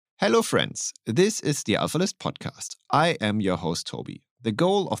Hello, friends. This is the AlphaList podcast. I am your host, Toby. The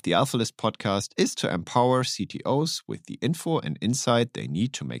goal of the AlphaList podcast is to empower CTOs with the info and insight they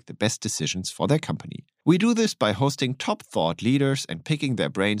need to make the best decisions for their company. We do this by hosting top thought leaders and picking their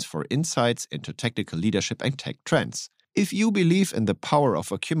brains for insights into technical leadership and tech trends. If you believe in the power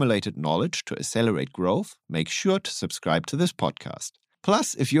of accumulated knowledge to accelerate growth, make sure to subscribe to this podcast.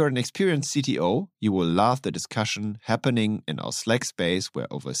 Plus, if you're an experienced CTO, you will love the discussion happening in our Slack space where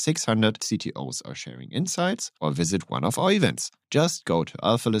over 600 CTOs are sharing insights, or visit one of our events. Just go to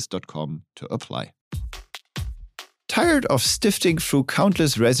alphalist.com to apply. Tired of sifting through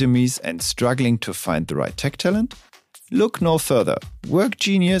countless resumes and struggling to find the right tech talent? Look no further.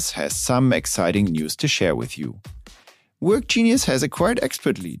 WorkGenius has some exciting news to share with you. WorkGenius has acquired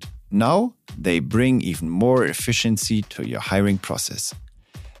Expert Lead. Now, they bring even more efficiency to your hiring process.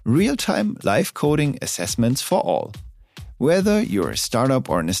 Real-time live coding assessments for all. Whether you're a startup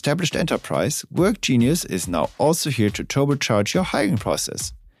or an established enterprise, WorkGenius is now also here to turbocharge your hiring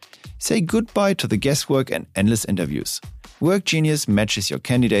process. Say goodbye to the guesswork and endless interviews. WorkGenius matches your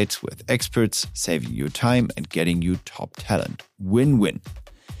candidates with experts, saving you time and getting you top talent. Win-win.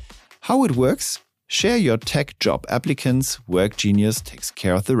 How it works? Share your tech job applicants, WorkGenius takes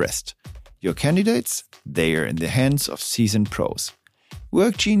care of the rest. Your candidates? They are in the hands of seasoned pros.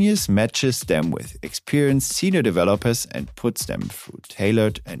 WorkGenius matches them with experienced senior developers and puts them through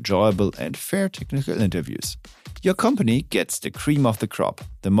tailored, enjoyable, and fair technical interviews. Your company gets the cream of the crop,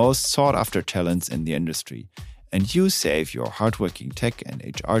 the most sought-after talents in the industry, and you save your hardworking tech and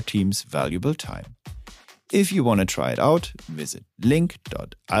HR teams valuable time. If you want to try it out, visit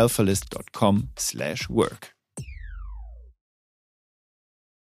link.alphalist.com/work.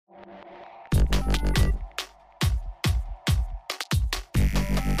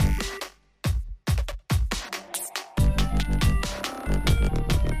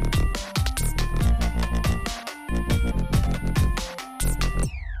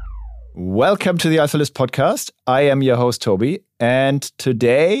 Welcome to the AlphaList podcast. I am your host, Toby, and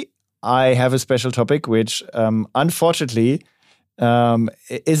today I have a special topic, which unfortunately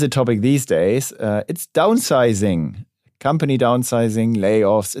is a topic these days. It's downsizing, company downsizing,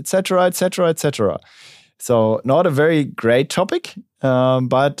 layoffs, etc., etc., etc. So not a very great topic,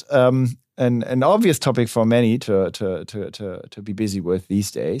 but an obvious topic for many to be busy with these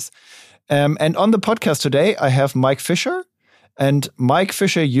days. And on the podcast today, I have Mike Fisher. And Mike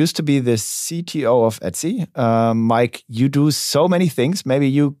Fisher used to be the CTO of Etsy. Mike, you do so many things. Maybe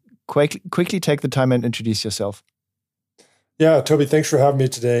you quickly take the time and introduce yourself. Yeah, Toby, thanks for having me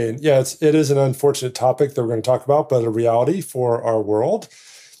today. And yeah, it is an unfortunate topic that we're going to talk about, but a reality for our world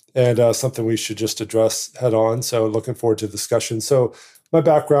and something we should just address head on. So looking forward to the discussion. So my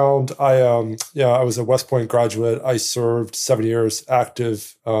background, I was a West Point graduate. I served 7 years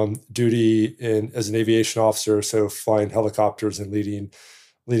active duty as an aviation officer, so flying helicopters and leading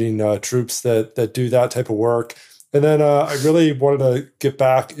troops that do that type of work. And then I really wanted to get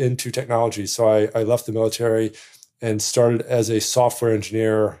back into technology. So I left the military and started as a software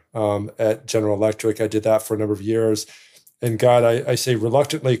engineer at General Electric. I did that for a number of years. And God, I say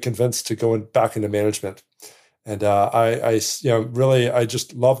reluctantly convinced to go back into management. And I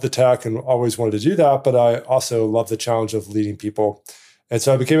just love the tech and always wanted to do that. But I also love the challenge of leading people. And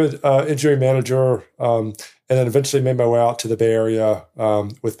so I became an engineering manager and then eventually made my way out to the Bay Area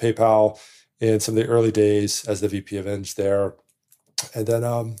with PayPal in some of the early days as the VP of Eng there. And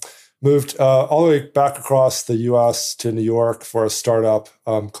then moved all the way back across the US to New York for a startup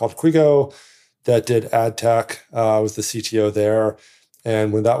called Quigo that did ad tech. I was the CTO there.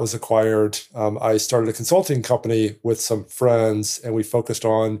 And when that was acquired, I started a consulting company with some friends, and we focused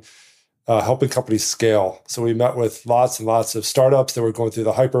on helping companies scale. So we met with lots and lots of startups that were going through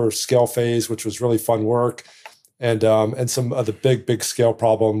the hyper scale phase, which was really fun work. And some of the big scale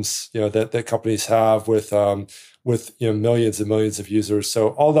problems, that companies have with millions and millions of users. So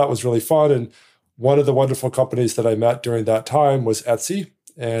all that was really fun. And one of the wonderful companies that I met during that time was Etsy,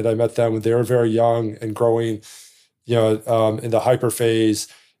 and I met them when they were very young and growing, in the hyper phase.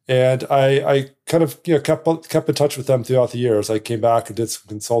 And I kind of kept in touch with them throughout the years. I came back and did some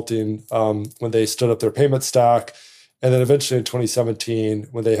consulting when they stood up their payment stack. And then eventually in 2017,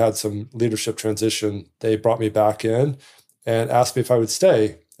 when they had some leadership transition, they brought me back in and asked me if I would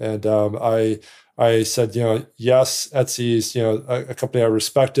stay. And I said, yes, Etsy's, a company I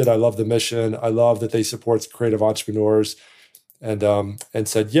respected. I love the mission. I love that they support creative entrepreneurs, and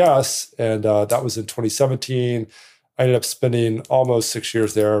said yes. And that was in 2017. I ended up spending almost 6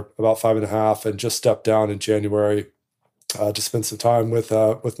 years there, about 5.5, and just stepped down in January to spend some time with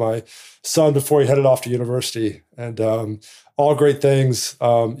my son before he headed off to university. And all great things.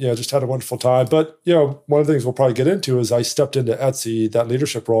 Just had a wonderful time. But, one of the things we'll probably get into is I stepped into Etsy, that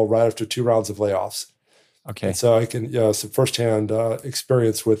leadership role, right after 2 rounds of layoffs. Okay. And so I can, some firsthand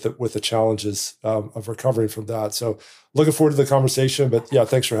experience with the challenges of recovering from that. So looking forward to the conversation. But yeah,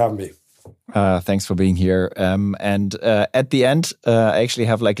 thanks for having me. Thanks for being here. And at the end, I actually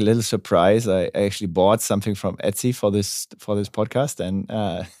have like a little surprise. I actually bought something from Etsy for this podcast, and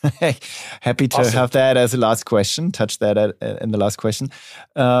happy to have that as a last question. Touch that in the last question.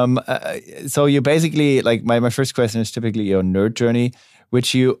 So you basically, like my first question is typically your nerd journey,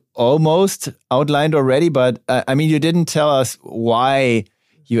 which you almost outlined already, but I mean, you didn't tell us why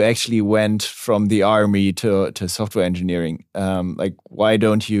you actually went from the army to software engineering. Like, why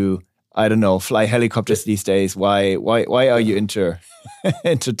don't you, I don't know, fly helicopters these days? Why are you into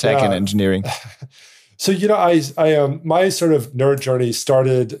tech and engineering? So, I my sort of nerd journey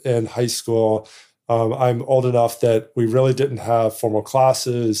started in high school. I'm old enough that we really didn't have formal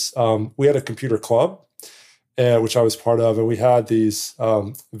classes. We had a computer club, which I was part of, and we had these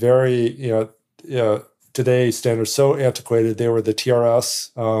very, today standards so antiquated. They were the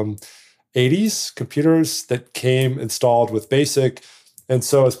TRS 80s computers that came installed with BASIC. And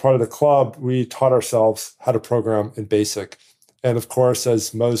so as part of the club, we taught ourselves how to program in BASIC. And of course,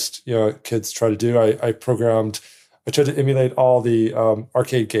 as most kids try to do, I tried to emulate all the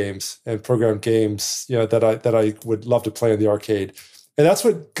arcade games and program games that I would love to play in the arcade. And that's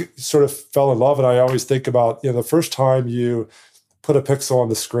what sort of fell in love. And I always think about the first time you put a pixel on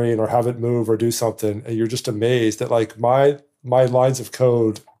the screen or have it move or do something, and you're just amazed that like my lines of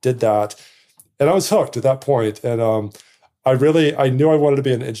code did that. And I was hooked at that point. And I knew I wanted to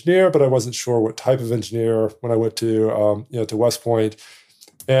be an engineer, but I wasn't sure what type of engineer when I went to West Point.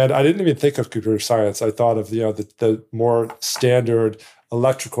 And I didn't even think of computer science. I thought of the more standard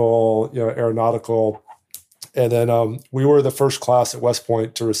electrical, aeronautical. And then we were the first class at West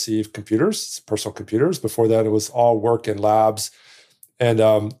Point to receive computers, personal computers. Before that, it was all work in labs. And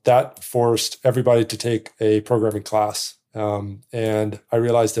that forced everybody to take a programming class. And I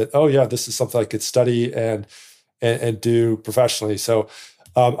realized that, this is something I could study and do professionally. So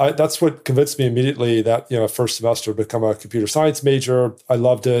that's what convinced me immediately that, first semester to become a computer science major. I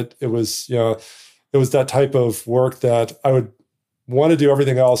loved it. It was that type of work that I would want to do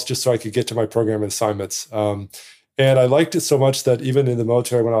everything else just so I could get to my programming assignments. And I liked it so much that even in the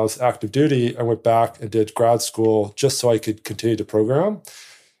military, when I was active duty, I went back and did grad school just so I could continue to program.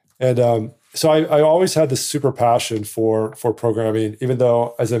 And so I always had this super passion for programming, even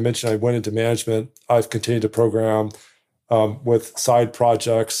though, as I mentioned, I went into management. I've continued to program with side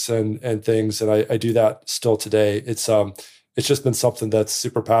projects and things, and I do that still today. It's just been something that's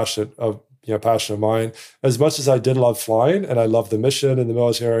super passion of mine. As much as I did love flying and I love the mission in the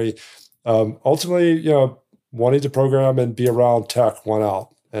military, ultimately, wanting to program and be around tech won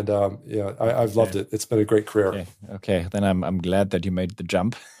out. And I've loved it. It's been a great career. Okay. Then I'm glad that you made the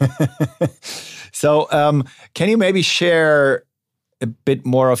jump. So can you maybe share a bit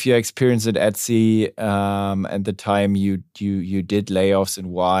more of your experience at Etsy and the time you did layoffs and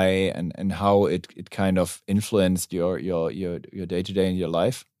why and how it kind of influenced your day-to-day in your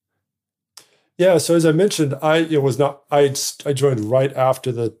life? Yeah, so as I mentioned, I joined right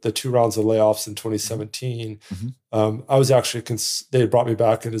after the 2 rounds of layoffs in 2017. Mm-hmm. I was actually they had brought me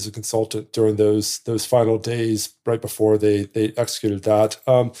back in as a consultant during those final days right before they executed that.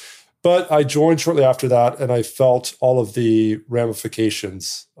 But I joined shortly after that, and I felt all of the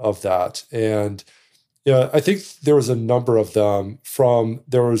ramifications of that. And I think there was a number of them.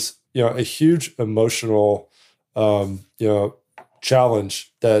 There was a huge emotional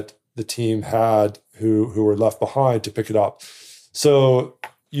challenge that the team had who were left behind to pick it up. So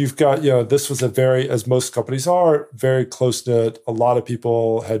you've got, this was a very, as most companies are, very close-knit. A lot of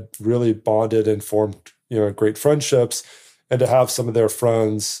people had really bonded and formed, great friendships. And to have some of their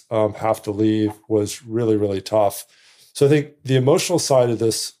friends have to leave was really, really tough. So I think the emotional side of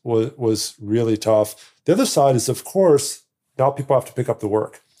this was really tough. The other side is, of course, now people have to pick up the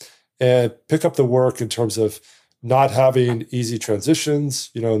work. And pick up the work in terms of not having easy transitions.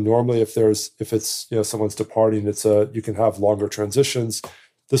 Normally if it's someone's departing, you can have longer transitions.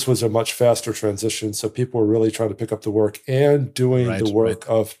 This was a much faster transition. So people were really trying to pick up the work and doing the work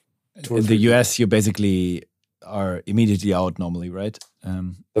of 2 or 3 in the US, you basically are immediately out normally, right?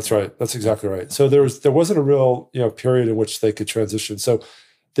 That's right. That's exactly right. So there wasn't a real period in which they could transition. So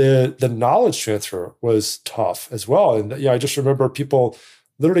the knowledge transfer was tough as well. And I just remember people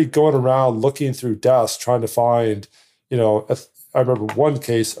literally going around looking through desks, trying to find, I remember one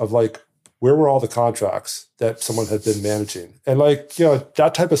case of like, where were all the contracts that someone had been managing? And like,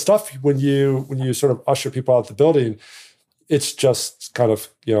 that type of stuff, when you sort of usher people out of the building, it's just kind of,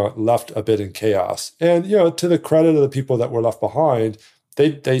 left a bit in chaos. And, to the credit of the people that were left behind, they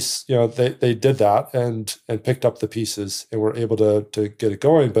did that and picked up the pieces and were able to get it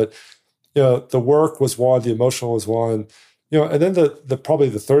going. But, the work was one, the emotional was one, and then the probably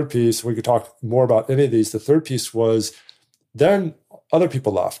the third piece, we could talk more about any of these. The third piece was then other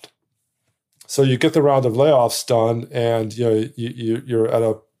people left. So you get the round of layoffs done, and you're at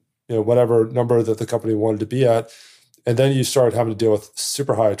a whatever number that the company wanted to be at, and then you start having to deal with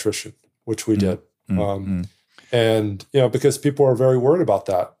super high attrition, which we did, and because people are very worried about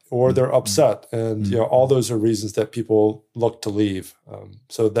that, or they're upset, and all those are reasons that people look to leave.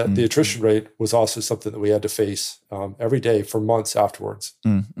 So that the attrition rate was also something that we had to face every day for months afterwards.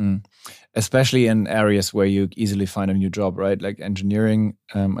 Especially in areas where you easily find a new job, right? Like engineering.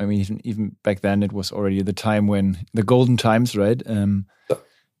 I mean, even back then, it was already the time when the golden times, right?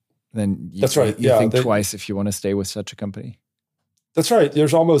 Then that's right. You think twice if you want to stay with such a company. That's right.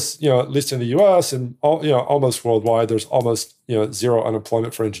 There's almost, at least in the U.S. and almost worldwide, there's almost zero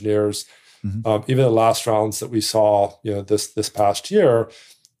unemployment for engineers. Even the last rounds that we saw, this past year,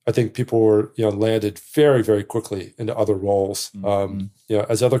 I think people were landed very, very quickly into other roles.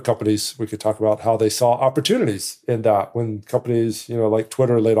 As other companies, we could talk about how they saw opportunities in that when companies like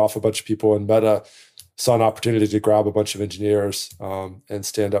Twitter laid off a bunch of people, and Meta saw an opportunity to grab a bunch of engineers and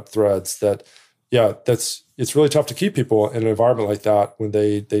stand up Threads. It's really tough to keep people in an environment like that when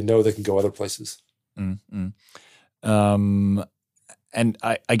they know they can go other places. And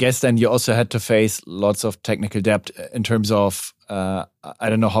I guess then you also had to face lots of technical debt in terms of, I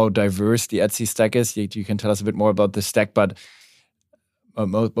don't know how diverse the Etsy stack is. You can tell us a bit more about the stack, but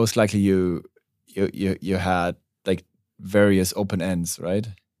most likely you had like various open ends, right?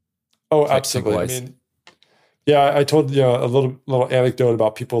 Oh, absolutely. I mean, I told a little anecdote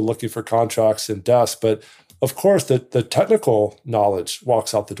about people looking for contracts in desks, but of course the technical knowledge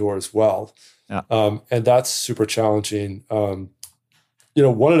walks out the door as well. Yeah. And that's super challenging. One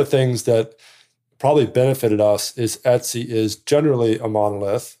of the things that probably benefited us is Etsy is generally a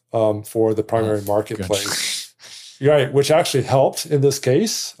monolith for the primary marketplace, right? Which actually helped in this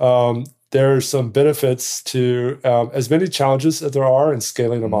case. There's some benefits to as many challenges as there are in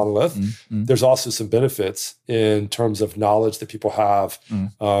scaling a monolith. There's also some benefits in terms of knowledge that people have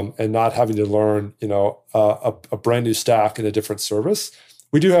and not having to learn, a brand new stack in a different service.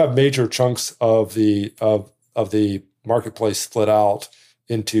 We do have major chunks of the marketplace split out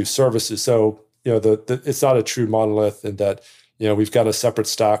into services. So, it's not a true monolith in that, we've got a separate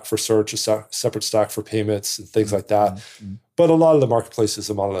stack for search, a separate stack for payments and things like that. But a lot of the marketplace is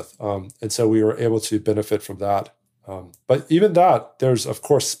a monolith. And so we were able to benefit from that. But even that, there's, of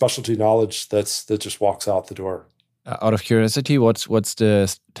course, specialty knowledge that just walks out the door. Out of curiosity, what's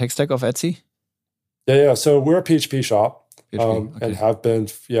the tech stack of Etsy? Yeah. So we're a PHP shop and have been,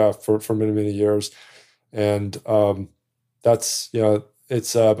 for many, many years. And that's,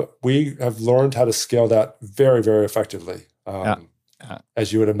 it's, we have learned how to scale that very, very effectively.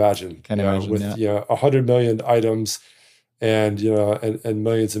 As you would imagine, with 100 million items and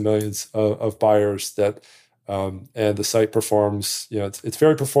millions and millions of buyers that and the site performs, it's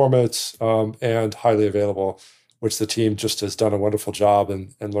very performant and highly available, which the team just has done a wonderful job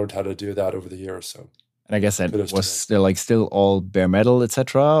and learned how to do that over the years. So, and I guess that was still all bare metal,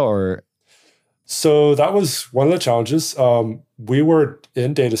 etc. Or so that was one of the challenges. We were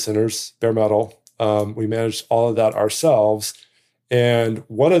in data centers, bare metal. We managed all of that ourselves. And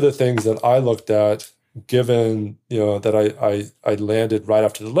one of the things that I looked at, given that I landed right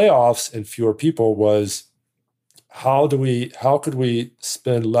after the layoffs and fewer people, was how could we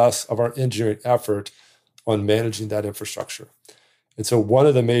spend less of our engineering effort on managing that infrastructure? And so one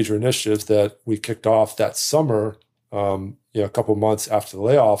of the major initiatives that we kicked off that summer, a couple of months after the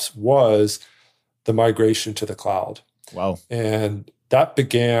layoffs, was the migration to the cloud. Wow. And that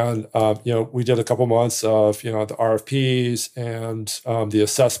began, we did a couple months of, the RFPs and the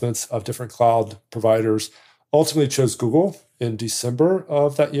assessments of different cloud providers. Ultimately chose Google in December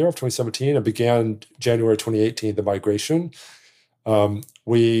of that year of 2017 and began January 2018, the migration. I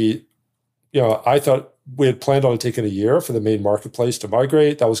thought we had planned on taking a year for the main marketplace to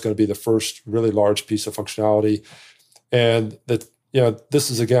migrate. That was going to be the first really large piece of functionality. And that, this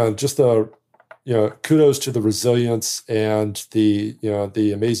is again, just kudos to the resilience and the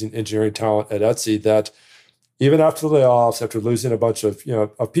amazing engineering talent at Etsy that even after the layoffs, after losing a bunch of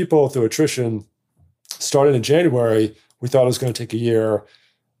people through attrition, started in January, we thought it was going to take a year.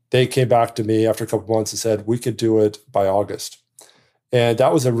 They came back to me after a couple months and said we could do it by August. And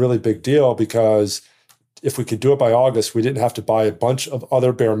that was a really big deal because if we could do it by August, we didn't have to buy a bunch of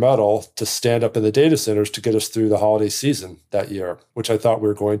other bare metal to stand up in the data centers to get us through the holiday season that year, which I thought we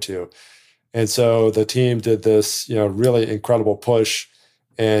were going to. And so the team did this, really incredible push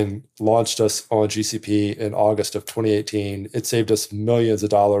and launched us on GCP in August of 2018. It saved us millions of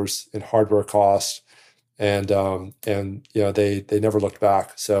dollars in hardware costs, and they never looked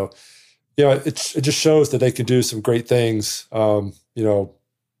back. So it just shows that they can do some great things.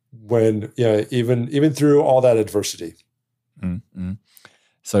 When even through all that adversity. Mm-hmm.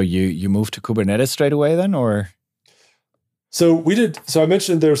 So you moved to Kubernetes straight away then, or? So we did. So I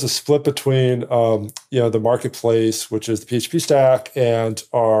mentioned there's a split between the marketplace, which is the PHP stack, and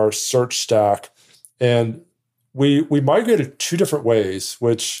our search stack, and we migrated two different ways,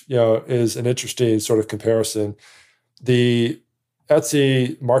 which is an interesting sort of comparison. The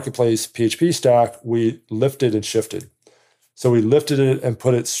Etsy marketplace PHP stack we lifted and shifted. So we lifted it and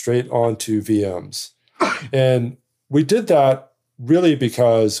put it straight onto VMs. And we did that really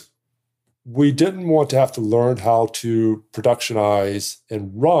because we didn't want to have to learn how to productionize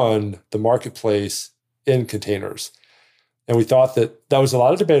and run the marketplace in containers. And we thought that was a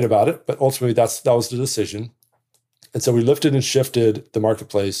lot of debate about it, but ultimately that was the decision. And so we lifted and shifted the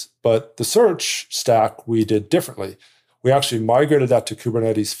marketplace, but the search stack we did differently. We actually migrated that to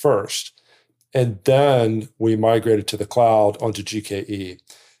Kubernetes first. And then we migrated to the cloud onto GKE.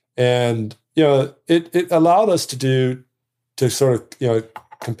 And, it allowed us to sort of,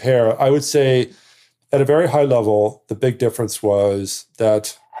 compare. I would say at a very high level, the big difference was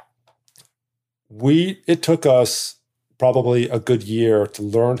that it took us probably a good year to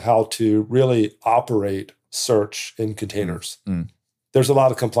learn how to really operate search in containers. Mm. There's a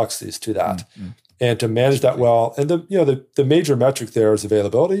lot of complexities to that. Mm. And to manage that well. And the major metric there is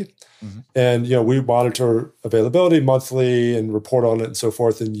availability. Mm-hmm. And we monitor availability monthly and report on it and so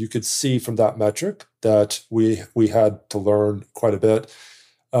forth. And you could see from that metric that we had to learn quite a bit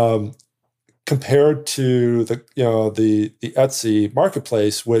compared to the Etsy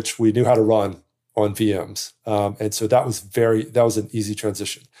marketplace, which we knew how to run on VMs. And so that was an easy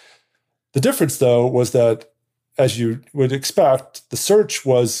transition. The difference, though, was that, as you would expect, the search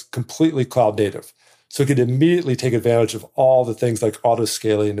was completely cloud native. So it could immediately take advantage of all the things like auto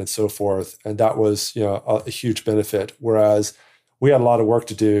scaling and so forth. And that was, a huge benefit. Whereas we had a lot of work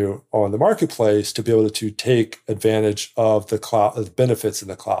to do on the marketplace to be able to take advantage of the cloud, of the benefits in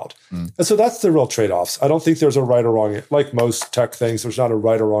the cloud. Mm. And so that's the real trade-offs. I don't think there's a right or wrong, like most tech things, there's not a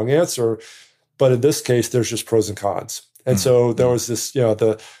right or wrong answer. But in this case, there's just pros and cons. And so there was this,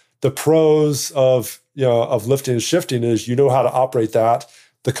 the pros of lifting and shifting is how to operate that.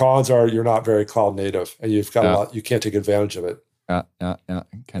 The cons are you're not very cloud native, and you've got a lot. You can't take advantage of it. Yeah. I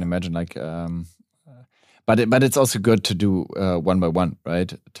can imagine. But it's also good to do one by one,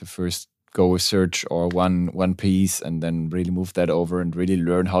 right? To first go with search or one piece, and then really move that over and really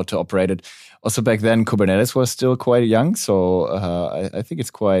learn how to operate it. Also, back then Kubernetes was still quite young, so I think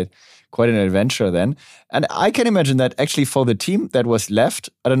it's quite an adventure then. And I can imagine that actually for the team that was left,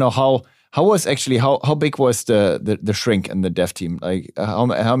 I don't know how big was the shrink in the dev team? Like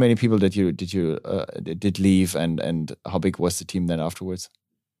how many people did leave, and how big was the team then afterwards?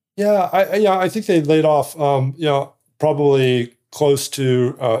 Yeah, I think they laid off probably close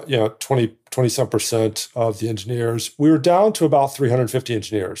to 20% of the engineers. We were down to about 350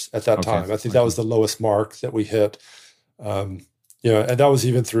 engineers at that time. I think that was the lowest mark that we hit. And that was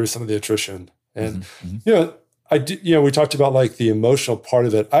even through some of the attrition. And we talked about like the emotional part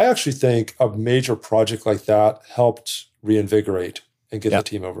of it. I actually think a major project like that helped reinvigorate and get the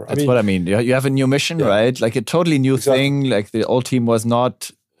team over. That's what I mean. You have a new mission, right? Like a totally new thing. Like the old team was not,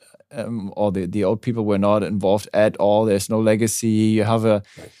 or the old people were not involved at all. There's no legacy. You have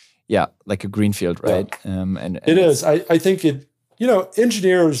like a greenfield, right? Yeah. And it is. I think it.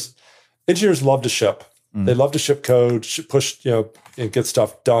 Engineers love to ship. Mm. They love to ship code, push, and get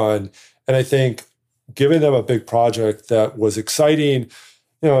stuff done. And I think giving them a big project that was exciting,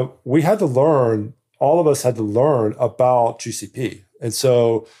 we had to learn. All of us had to learn about GCP, and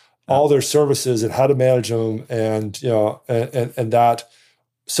so all their services and how to manage them, and and that.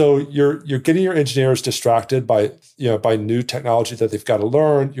 So you're getting your engineers distracted by new technology that they've got to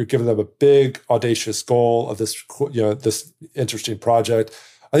learn. You're giving them a big audacious goal of this this interesting project.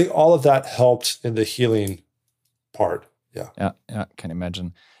 I think all of that helped in the healing part. Yeah, can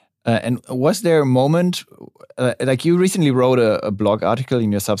imagine. And was there a moment, like you recently wrote a blog article in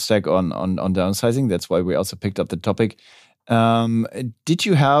your Substack on downsizing? That's why we also picked up the topic. Did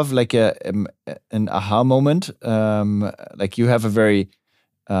you have like an aha moment? Like you have a very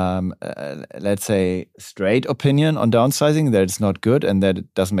let's say straight opinion on downsizing, that it's not good and that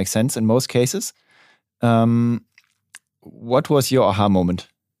it doesn't make sense in most cases. What was your aha moment?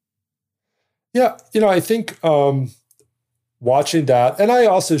 Yeah, I think watching that, and I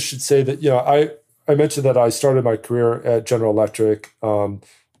also should say that, I mentioned that I started my career at General Electric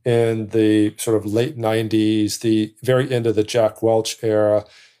in the sort of late 90s, the very end of the Jack Welch era.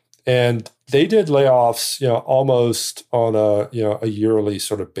 And they did layoffs, almost on a yearly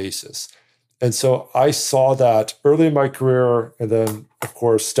sort of basis. And so I saw that early in my career. And then, of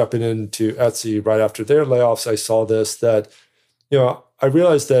course, stepping into Etsy right after their layoffs, I saw this, that, I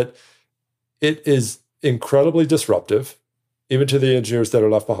realized that it is incredibly disruptive, even to the engineers that are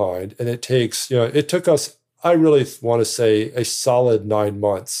left behind. And it takes, it took us, I really want to say, a solid 9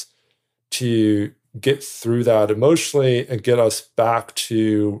 months to get through that emotionally and get us back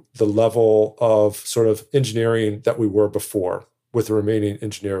to the level of sort of engineering that we were before with the remaining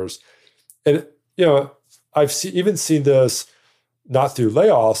engineers. And, I've even seen this not through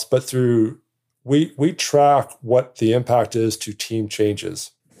layoffs, but through, we track what the impact is to team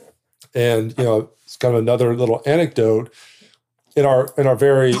changes. And, it's kind of another little anecdote. In our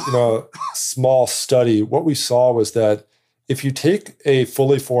very, small study, what we saw was that if you take a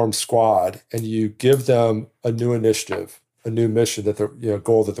fully formed squad and you give them a new initiative, a new mission that they're,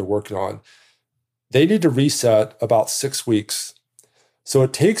 goal that they're working on, they need to reset about 6 weeks. So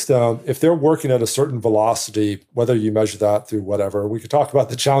it takes them, if they're working at a certain velocity, whether you measure that through whatever, we could talk about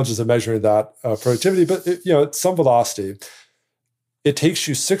the challenges of measuring that productivity, but at some velocity, it takes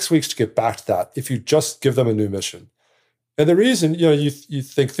you 6 weeks to get back to that if you just give them a new mission. And the reason, you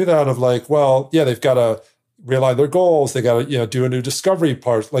think through that of like, well, yeah, they've got to realign their goals. They got to, do a new discovery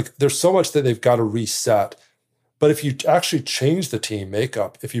part. Like there's so much that they've got to reset. But if you actually change the team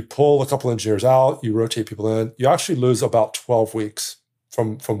makeup, if you pull a couple engineers out, you rotate people in, you actually lose about 12 weeks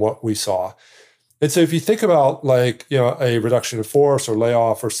from what we saw. And so if you think about like, a reduction in force or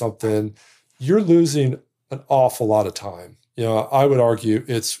layoff or something, you're losing an awful lot of time. I would argue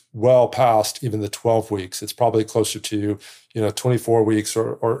it's well past even the 12 weeks. It's probably closer to, 24 weeks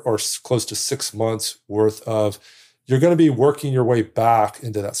or close to 6 months worth of, you're going to be working your way back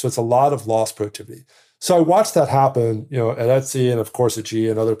into that. So it's a lot of lost productivity. So I watched that happen, at Etsy and of course at G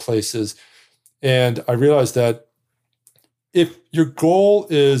and other places. And I realized that if your goal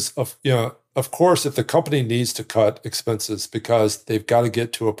is, of course, if the company needs to cut expenses because they've got to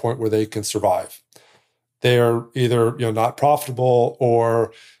get to a point where they can survive, they're either not profitable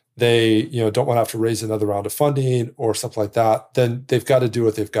or they don't want to have to raise another round of funding or something like that, then they've got to do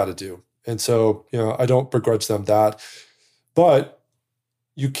what they've got to do. And so I don't begrudge them that. But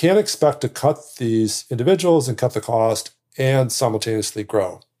you can't expect to cut these individuals and cut the cost and simultaneously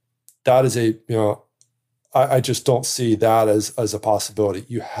grow. That is I just don't see that as a possibility.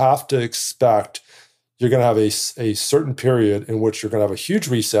 You have to expect you're going to have a certain period in which you're going to have a huge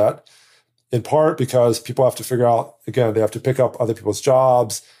reset, in part because people have to figure out, again, they have to pick up other people's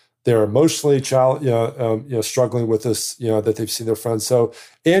jobs. They're emotionally struggling with this, that they've seen their friends. So,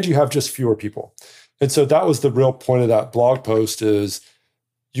 and you have just fewer people. And so that was the real point of that blog post is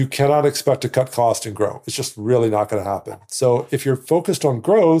you cannot expect to cut cost and grow. It's just really not going to happen. So if you're focused on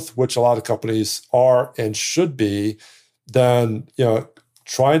growth, which a lot of companies are and should be, then,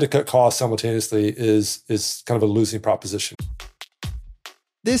 trying to cut costs simultaneously is kind of a losing proposition.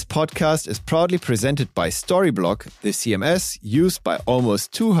 This podcast is proudly presented by Storyblock, the CMS used by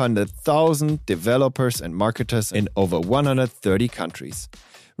almost 200,000 developers and marketers in over 130 countries.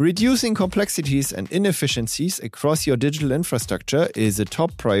 Reducing complexities and inefficiencies across your digital infrastructure is a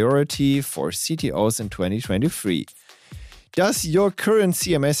top priority for CTOs in 2023. Does your current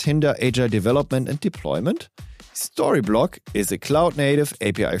CMS hinder agile development and deployment? Storyblock is a cloud-native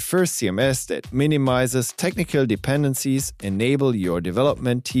API-first CMS that minimizes technical dependencies, enable your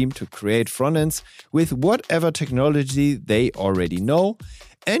development team to create front-ends with whatever technology they already know,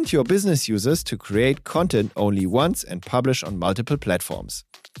 and your business users to create content only once and publish on multiple platforms.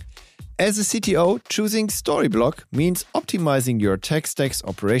 As a CTO, choosing Storyblock means optimizing your tech stack's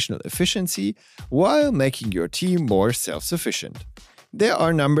operational efficiency while making your team more self-sufficient. There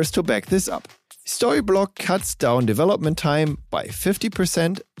are numbers to back this up. Storyblock cuts down development time by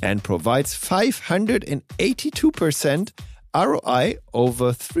 50% and provides 582% ROI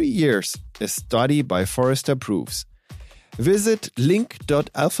over 3 years, a study by Forrester proves. Visit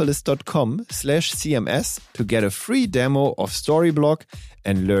link.alphalist.com/CMS to get a free demo of Storyblock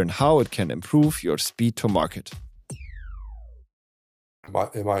and learn how it can improve your speed to market.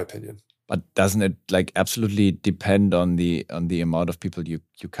 In my opinion. But doesn't it absolutely depend on the amount of people you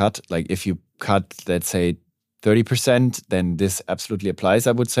cut? Like if you cut, let's say, 30%, then this absolutely applies,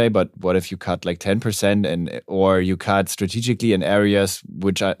 I would say. But what if you cut like 10% or you cut strategically in areas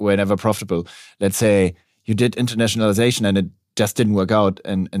which were never profitable? Let's say you did internationalization and it just didn't work out,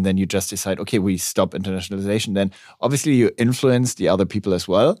 and then you just decide, okay, we stop internationalization. Then obviously you influence the other people as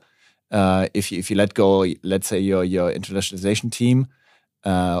well. If you let go, let's say your internationalization team,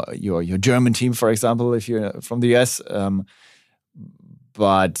 your German team, for example, if you're from the US,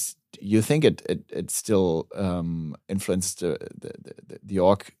 but you think it still influenced the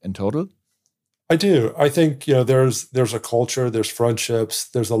org in total? I do. I think there's a culture, there's friendships,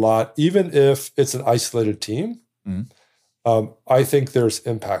 there's a lot. Even if it's an isolated team, I think there's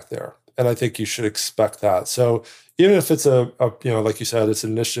impact there, and I think you should expect that. So even if it's a like you said, it's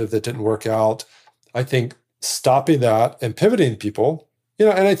an initiative that didn't work out, I think stopping that and pivoting people,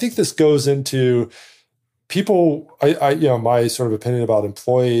 and I think this goes into people. I my sort of opinion about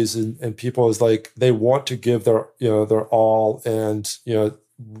employees and people is like they want to give their their all and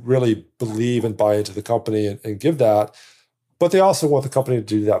really believe and buy into the company and give that, but they also want the company to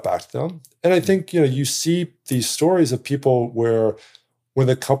do that back to them. And I think you see these stories of people where when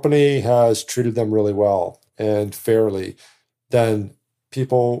the company has treated them really well and fairly, then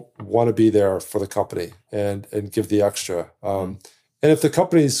people want to be there for the company and give the extra. And if the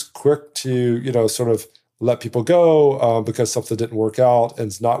company's quick to sort of let people go because something didn't work out and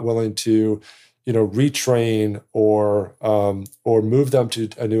is not willing to retrain or move them to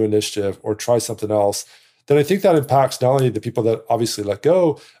a new initiative or try something else, then I think that impacts not only the people that obviously let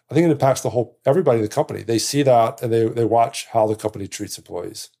go, I think it impacts everybody in the company. They see that and they watch how the company treats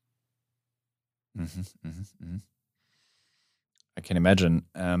employees. I can imagine.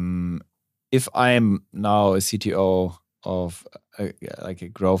 If I'm now a CTO of a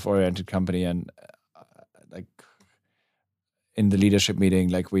growth-oriented company and like in the leadership meeting,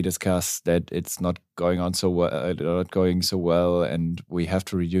 like we discussed that it's not going so well, and we have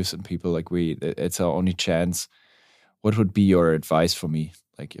to reduce some people. It's our only chance. What would be your advice for me?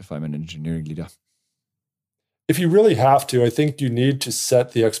 Like if I'm an engineering leader, if you really have to, I think you need to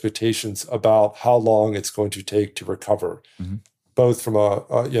set the expectations about how long it's going to take to recover, both from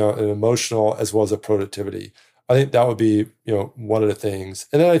an emotional as well as a productivity. I think that would be one of the things.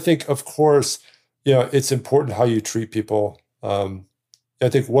 And then I think, of course, it's important how you treat people. I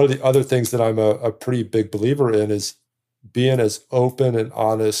think one of the other things that I'm a pretty big believer in is being as open and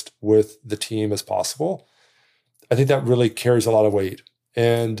honest with the team as possible. I think that really carries a lot of weight.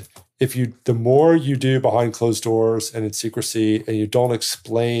 And the more you do behind closed doors and in secrecy, and you don't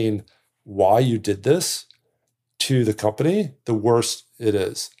explain why you did this to the company, the worse it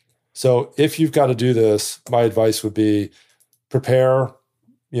is. So if you've got to do this, my advice would be prepare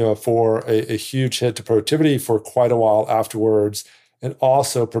for a huge hit to productivity for quite a while afterwards, and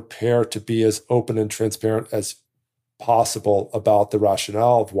also prepare to be as open and transparent as possible about the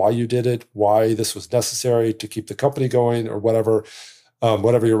rationale of why you did it, why this was necessary to keep the company going, or whatever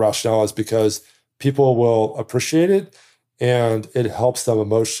your rationale is, because people will appreciate it and it helps them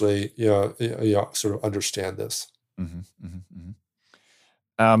emotionally, sort of understand this.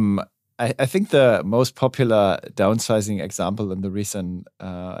 I think the most popular downsizing example in the recent,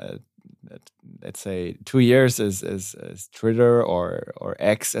 let's say, 2 years is Twitter or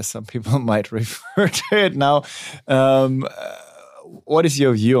X, as some people might refer to it now. What is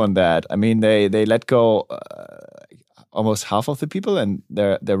your view on that? I mean, they let go almost half of the people, and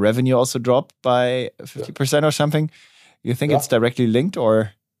their revenue also dropped by 50% or something. You think it's directly linked,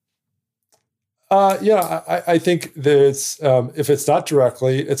 or? I think that if it's not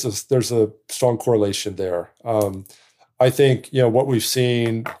directly, there's a strong correlation there. I think what we've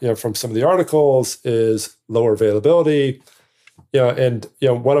seen from some of the articles is lower availability. And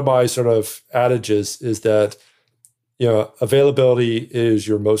one of my sort of adages is that availability is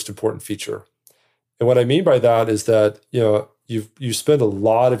your most important feature. And what I mean by that is that you spend a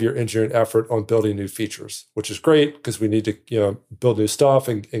lot of your engineering effort on building new features, which is great because we need to build new stuff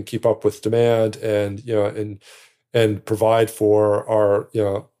and keep up with demand and provide for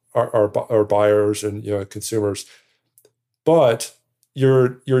our buyers and consumers. But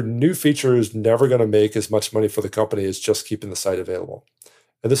your new feature is never going to make as much money for the company as just keeping the site available.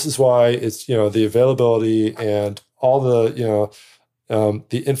 And this is why it's the availability and all the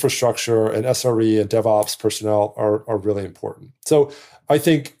the infrastructure and SRE and DevOps personnel are really important. So I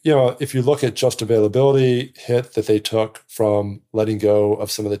think, if you look at just availability hit that they took from letting go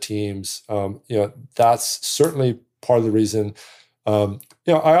of some of the teams, that's certainly part of the reason. I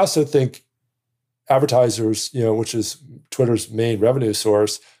also think advertisers, which is Twitter's main revenue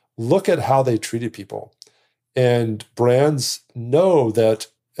source, look at how they treated people. And brands know that,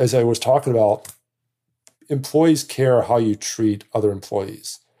 as I was talking about, employees care how you treat other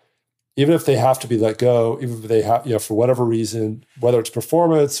employees. Even if they have to be let go, even if they have, for whatever reason, whether it's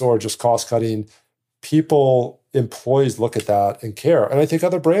performance or just cost cutting, employees look at that and care. And I think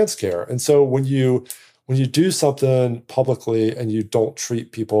other brands care. And so when you do something publicly and you don't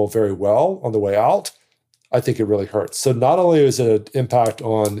treat people very well on the way out, I think it really hurts. So not only is it an impact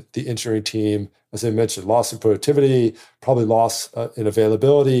on the engineering team, as I mentioned, loss in productivity, probably loss in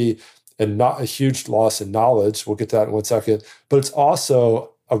availability, and not a huge loss in knowledge. We'll get to that in 1 second. But it's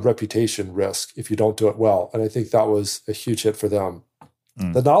also a reputation risk if you don't do it well. And I think that was a huge hit for them.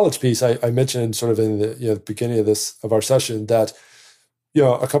 The knowledge piece, I mentioned sort of in the beginning of our session that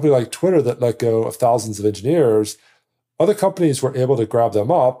a company like Twitter that let go of thousands of engineers, other companies were able to grab them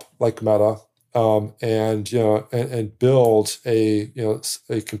up, like Meta, and build a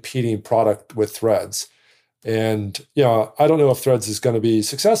competing product with Threads. And I don't know if Threads is going to be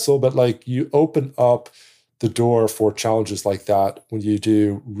successful, but like you open up the door for challenges like that when you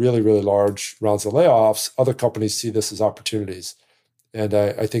do really, really large rounds of layoffs. Other companies see this as opportunities. And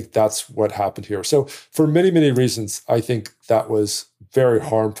I think that's what happened here. So for many, many reasons, I think that was very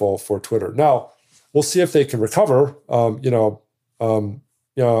harmful for Twitter. Now, we'll see if they can recover. I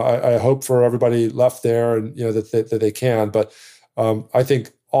hope for everybody left there and that they can. But I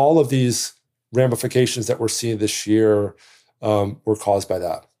think all of these ramifications that we're seeing this year were caused by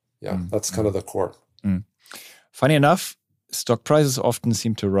that. That's kind of the core. Funny enough, stock prices often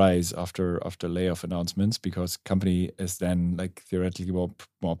seem to rise after layoff announcements because company is then like theoretically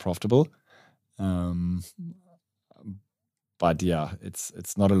more profitable. But yeah,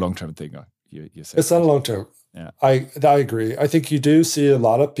 it's not a long-term thing. You said it's not a long-term. Yeah, I agree. I think you do see a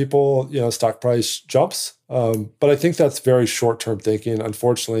lot of people, stock price jumps, but I think that's very short-term thinking.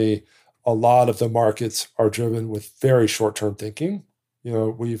 Unfortunately, a lot of the markets are driven with very short-term thinking.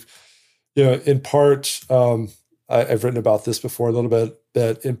 We've, in part, I've written about this before a little bit,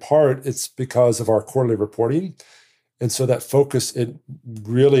 that in part it's because of our quarterly reporting. And so that focus, it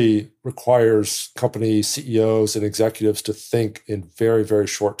really requires company CEOs and executives to think in very, very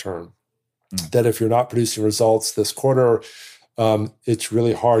short term. That if you're not producing results this quarter, it's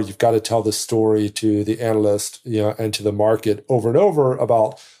really hard. You've got to tell the story to the analyst, and to the market over and over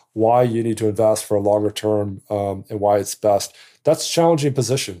about why you need to invest for a longer term and why it's best. That's a challenging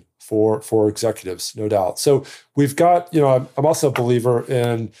position for executives, no doubt. So we've got, I'm also a believer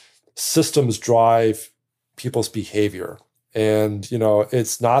in systems drive people's behavior. And,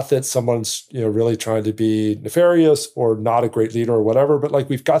 it's not that someone's, really trying to be nefarious or not a great leader or whatever, but like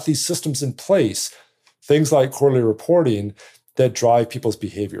we've got these systems in place, things like quarterly reporting that drive people's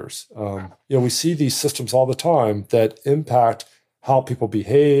behaviors. We see these systems all the time that impact how people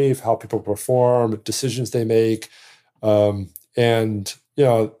behave, how people perform, decisions they make. It's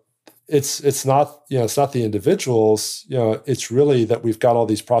not the individuals, it's really that we've got all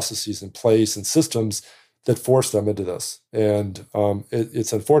these processes in place and systems that force them into this. And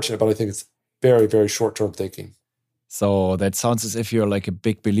it's unfortunate, but I think it's very, very short-term thinking. So that sounds as if you're like a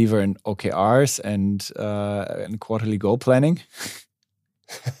big believer in OKRs and quarterly goal planning.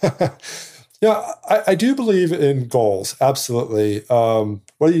 Yeah, I do believe in goals, absolutely.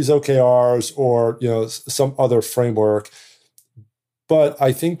 Whether you use OKRs or some other framework, but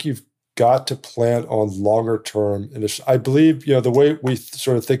I think you've got to plan on longer term initiatives. I believe the way we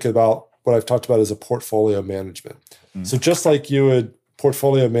sort of think about what I've talked about is a portfolio management. So just like you would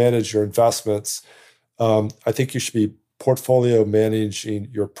portfolio manage your investments, I think you should be portfolio managing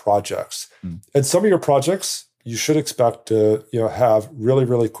your projects. And some of your projects you should expect to have really,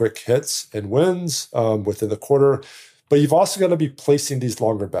 really quick hits and wins within the quarter, but you've also got to be placing these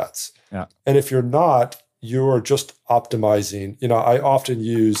longer bets. Yeah. And if you're not, you're just optimizing. I often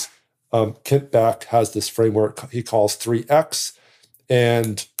use Kent Beck has this framework he calls 3X.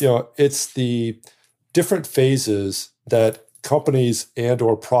 And, it's the different phases that companies and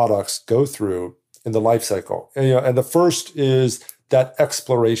or products go through in the life cycle. And the first is that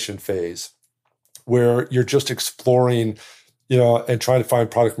exploration phase where you're just exploring, and trying to find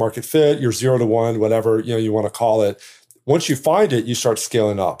product market fit, you're 0 to 1, whatever, you want to call it. Once you find it, you start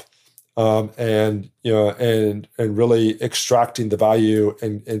scaling up. And really extracting the value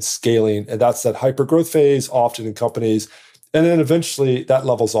and scaling. And that's that hyper growth phase often in companies. And then eventually that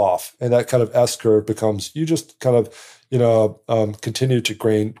levels off and that kind of S curve becomes, you just kind of, continue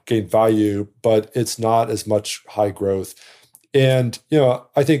to gain value, but it's not as much high growth. And,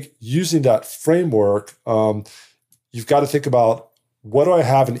 I think using that framework, you've got to think about what do I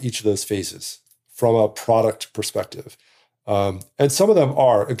have in each of those phases from a product perspective? And some of them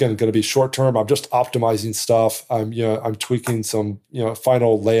are, again, going to be short term. I'm just optimizing stuff. I'm tweaking some,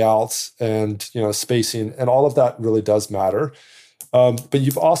 final layouts and, spacing, and all of that really does matter. But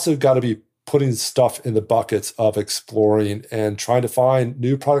you've also got to be putting stuff in the buckets of exploring and trying to find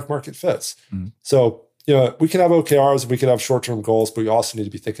new product market fits. So, we can have OKRs, we can have short-term goals, but we also need to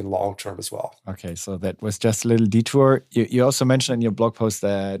be thinking long-term as well. Okay, so that was just a little detour. You also mentioned in your blog post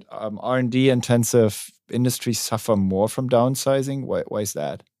that R&D intensive industries suffer more from downsizing. Why is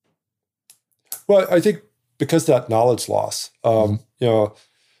that? Well, I think because that knowledge loss,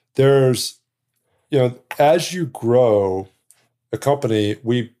 there's, as you grow a company,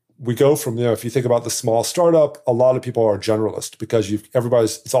 we go from, if you think about the small startup, a lot of people are generalists because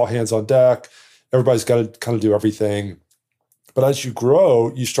it's all hands on deck. Everybody's got to kind of do everything. But as you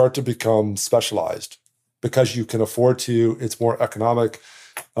grow, you start to become specialized because you can afford to. It's more economic.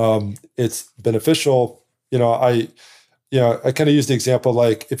 It's beneficial. I kind of use the example,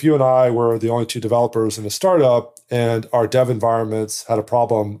 like if you and I were the only two developers in a startup and our dev environments had a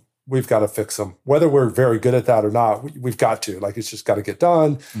problem, we've got to fix them. Whether we're very good at that or not, we've got to. Like, it's just got to get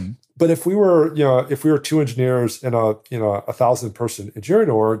done. But if we were two engineers in a 1,000-person engineering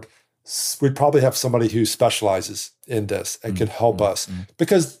org, we'd probably have somebody who specializes in this and can help us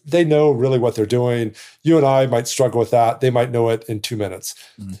because they know really what they're doing. You and I might struggle with that. They might know it in 2 minutes.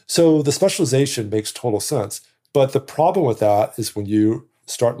 So the specialization makes total sense. But the problem with that is when you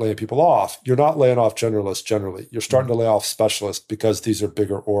start laying people off, you're not laying off generalists generally. You're starting to lay off specialists because these are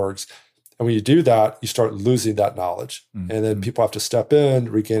bigger orgs. And when you do that, you start losing that knowledge. And then people have to step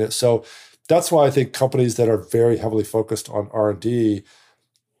in, regain it. So that's why I think companies that are very heavily focused on R&D,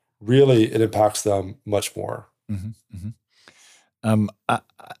 really, it impacts them much more.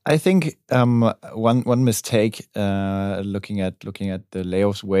 I think one mistake looking at the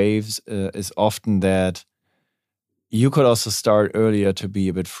layoffs waves is often that you could also start earlier to be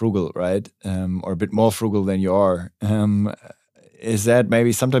a bit frugal, right? Or a bit more frugal than you are. Is that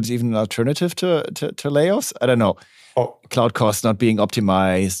maybe sometimes even an alternative to layoffs? I don't know. Cloud costs not being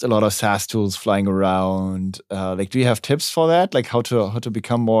optimized, a lot of SaaS tools flying around. Do you have tips for that? Like how to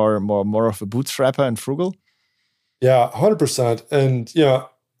become more of a bootstrapper and frugal? Yeah, 100%. And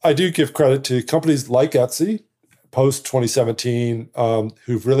I do give credit to companies like Etsy, post 2017,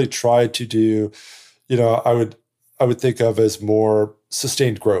 who've really tried to do, I would think of as more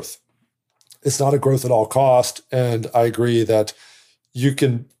sustained growth. It's not a growth at all cost, and I agree that you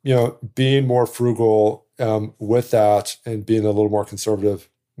can, being more frugal with that and being a little more conservative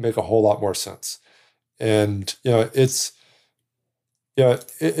make a whole lot more sense. And it's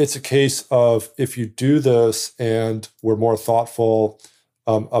a case of if you do this and we're more thoughtful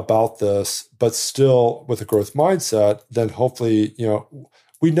about this, but still with a growth mindset, then hopefully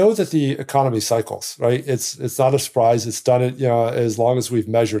we know that the economy cycles, right? It's not a surprise. It's done it as long as we've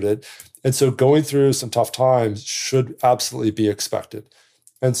measured it. And so going through some tough times should absolutely be expected.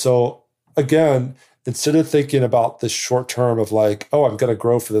 And so again, instead of thinking about this short term of like, oh, I'm going to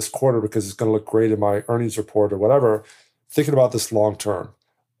grow for this quarter because it's going to look great in my earnings report or whatever, thinking about this long term.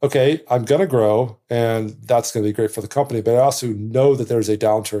 Okay, I'm going to grow and that's going to be great for the company, but I also know that there's a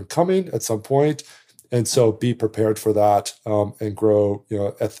downturn coming at some point. And so be prepared for that and grow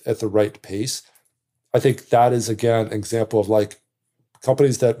at the right pace. I think that is, again, an example of like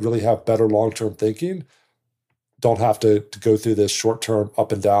companies that really have better long-term thinking don't have to go through this short-term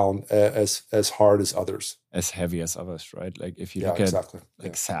up and down as hard as others. As heavy as others, right? Like if you look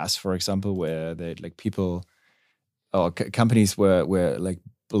at SaaS, for example, where they like people or companies were like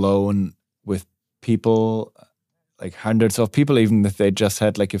blown with people, like hundreds of people, even if they just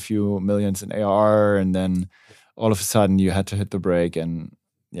had like a few millions in ARR, and then all of a sudden you had to hit the brake, and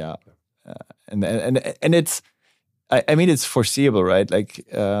and it's, I mean, it's foreseeable, right? Like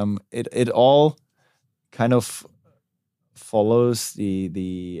it all kind of follows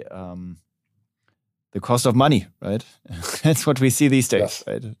the cost of money, right? That's what we see these days,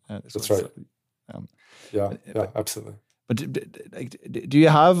 right? That's right. Yeah, absolutely. But do you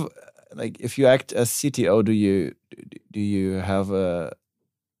have, like, if you act as CTO, do you have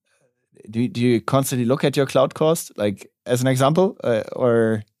do you constantly look at your cloud cost, like as an example,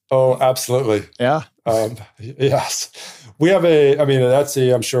 or? Oh, absolutely. Yeah. Yes, we have at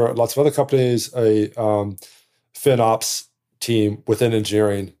Etsy, I'm sure lots of other companies, a FinOps team within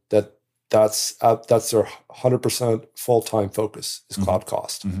engineering that's their 100% full-time focus is cloud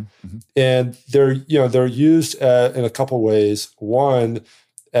cost. And they're used in a couple of ways. One,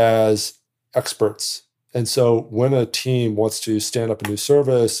 as experts. And so when a team wants to stand up a new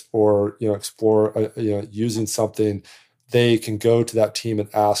service or explore using something, they can go to that team and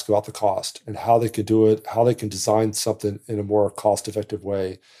ask about the cost and how they could do it, how they can design something in a more cost-effective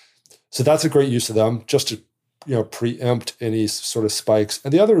way. So that's a great use of them, just to preempt any sort of spikes.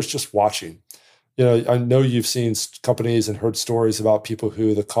 And the other is just watching. I know you've seen companies and heard stories about people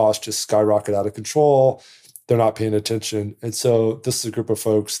who the cost just skyrocket out of control. They're not paying attention. And so this is a group of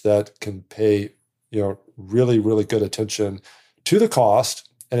folks that can pay, really, really good attention to the cost.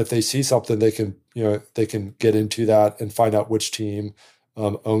 And if they see something, they can get into that and find out which team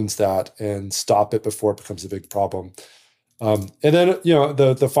owns that and stop it before it becomes a big problem. And then,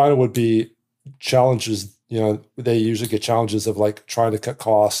 the final would be challenges. They usually get challenges of like trying to cut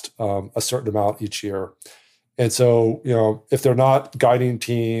cost a certain amount each year. And so, if they're not guiding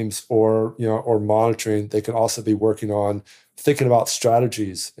teams or monitoring, they can also be working on thinking about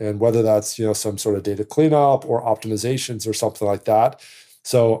strategies, and whether that's, some sort of data cleanup or optimizations or something like that.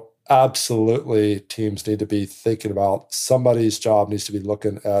 So absolutely, teams need to be thinking about, somebody's job needs to be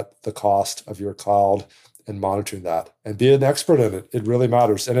looking at the cost of your cloud and monitoring that and be an expert in it. It really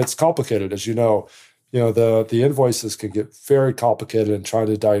matters. And it's complicated, as you know. The invoices can get very complicated in trying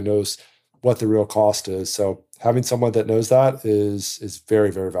to diagnose what the real cost is. So having someone that knows that is very,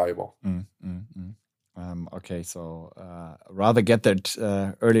 very valuable. Okay, so rather get that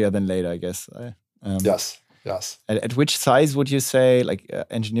earlier than later, I guess. Yes. At which size would you say, like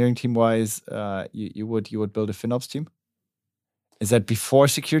engineering team wise, you would build a FinOps team? Is that before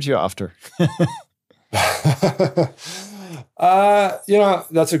security or after?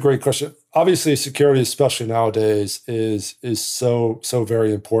 That's a great question. Obviously, security, especially nowadays, is so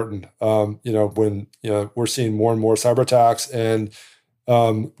very important. When we're seeing more and more cyber attacks, and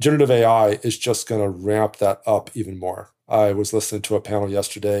generative AI is just going to ramp that up even more. I was listening to a panel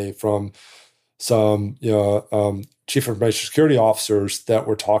yesterday from some chief information security officers that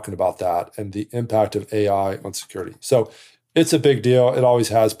were talking about that and the impact of AI on security. So it's a big deal. It always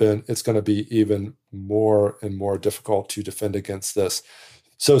has been. It's going to be even more and more difficult to defend against this.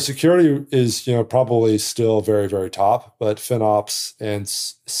 So security is, probably still very, very top, but FinOps and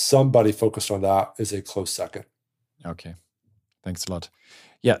somebody focused on that is a close second. Okay. Thanks a lot.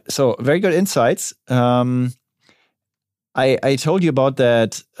 Yeah. So very good insights. I told you about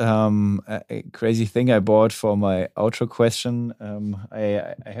that a crazy thing I bought for my outro question.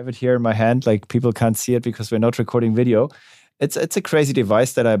 I have it here in my hand. Like, people can't see it because we're not recording video. It's a crazy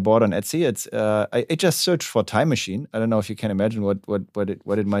device that I bought on Etsy. It's I just searched for time machine. I don't know if you can imagine what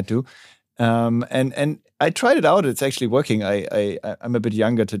it might do. And I tried it out. It's actually working. I'm a bit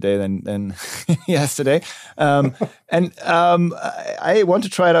younger today than yesterday. I want to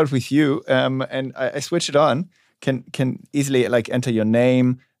try it out with you. And I switch it on. Can easily like enter your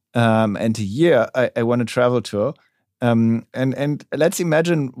name and a year I want to travel to. And let's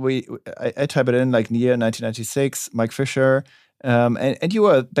imagine I type it in like year 1996, Mike Fisher, and you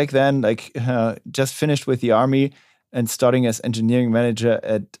were back then like just finished with the army and starting as engineering manager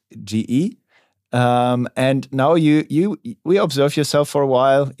at GE. And now we observe yourself for a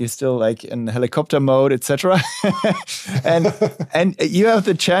while. You're still like in helicopter mode, etc. and you have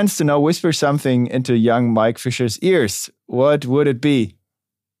the chance to now whisper something into young Mike Fisher's ears. What would it be?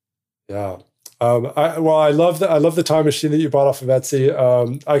 Yeah. I love the time machine that you bought off of Etsy.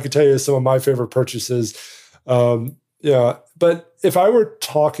 I could tell you some of my favorite purchases. But if I were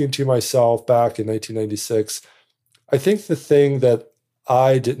talking to myself back in 1996, I think the thing that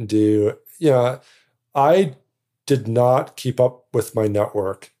I didn't do, I did not keep up with my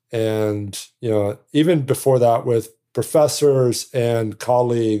network. And, even before that with professors and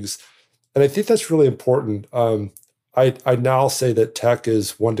colleagues. And I think that's really important. I now say that tech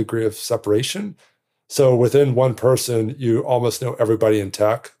is 1 degree of separation. So within one person, you almost know everybody in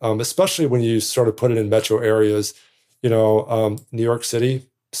tech, especially when you sort of put it in metro areas. New York City,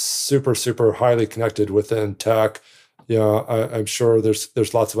 super, super highly connected within tech. I'm sure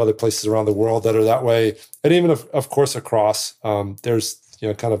there's lots of other places around the world that are that way. And even of course across, there's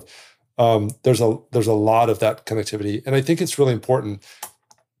there's a lot of that connectivity. And I think it's really important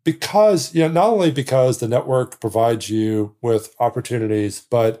because, not only because the network provides you with opportunities,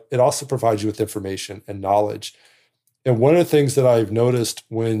 but it also provides you with information and knowledge. And one of the things that I've noticed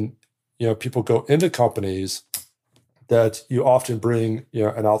when, people go into companies, that you often bring,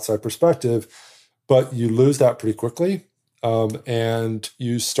 an outside perspective, but you lose that pretty quickly. And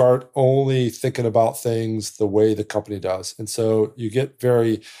you start only thinking about things the way the company does. And so you get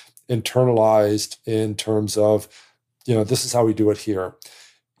very internalized in terms of, this is how we do it here.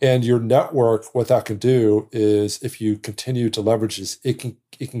 And your network, what that can do is, if you continue to leverage this, it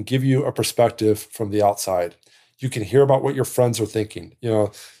can give you a perspective from the outside. You can hear about what your friends are thinking.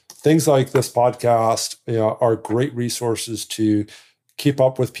 things like this podcast, are great resources to keep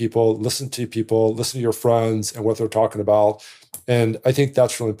up with people, listen to your friends and what they're talking about. And I think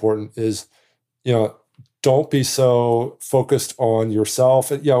that's really important is, don't be so focused on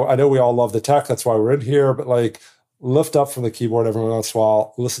yourself. And, I know we all love the tech. That's why we're in here, but like lift up from the keyboard every once in a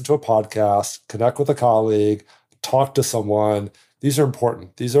while, listen to a podcast, connect with a colleague, talk to someone. These are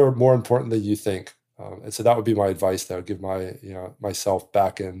important. These are more important than you think. And so that would be my advice that I would give myself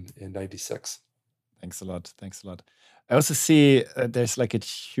back in 96. Thanks a lot. I also see there's like a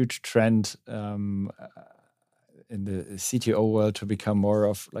huge trend in the CTO world to become more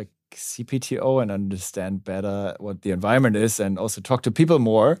of like CPTO and understand better what the environment is and also talk to people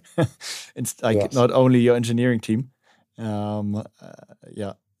more. It's like not only your engineering team. Thanks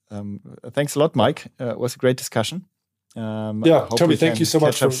a lot, Mike. It was a great discussion. Toby, thank you so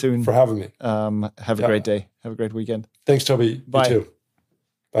much for having me. Have a great day. Have a great weekend. Thanks, Toby. Bye. You too.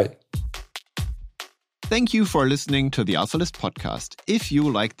 Bye. Thank you for listening to the AlphaList podcast. If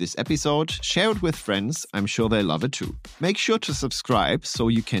you like this episode, share it with friends. I'm sure they love it too. Make sure to subscribe so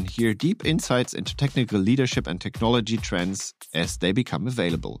you can hear deep insights into technical leadership and technology trends as they become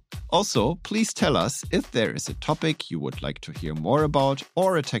available. Also, please tell us if there is a topic you would like to hear more about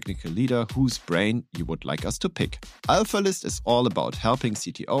or a technical leader whose brain you would like us to pick. AlphaList is all about helping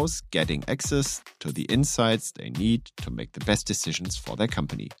CTOs getting access to the insights they need to make the best decisions for their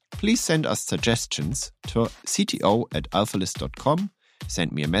company. Please send us suggestions to cto@alphalist.com.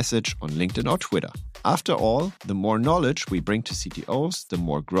 Send me a message on LinkedIn or Twitter. After all, the more knowledge we bring to CTOs, the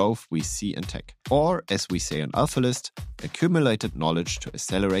more growth we see in tech. Or, as we say on AlphaList, accumulated knowledge to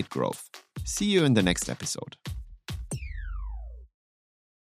accelerate growth. See you in the next episode.